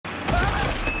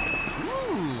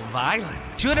violent.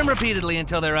 Shoot them repeatedly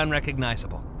until they're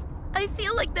unrecognizable. I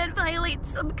feel like that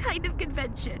violates some kind of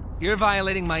convention. You're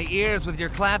violating my ears with your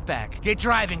clapback. Get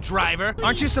driving, driver.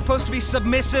 Aren't you supposed to be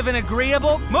submissive and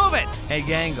agreeable? Move it! Hey,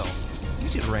 Gangle, you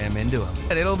should ram into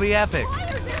him. It'll be epic. Why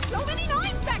are there so many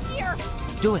knives back here?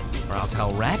 Do it, or I'll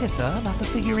tell Ragatha about the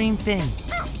figurine thing.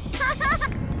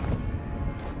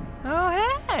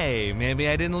 Oh, hey, maybe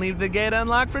I didn't leave the gate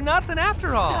unlocked for nothing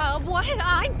after all. What?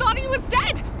 I thought he was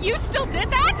dead. You still did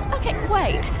that? Okay,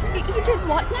 wait. You did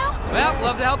what now? Well,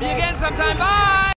 love to help you again sometime. Bye!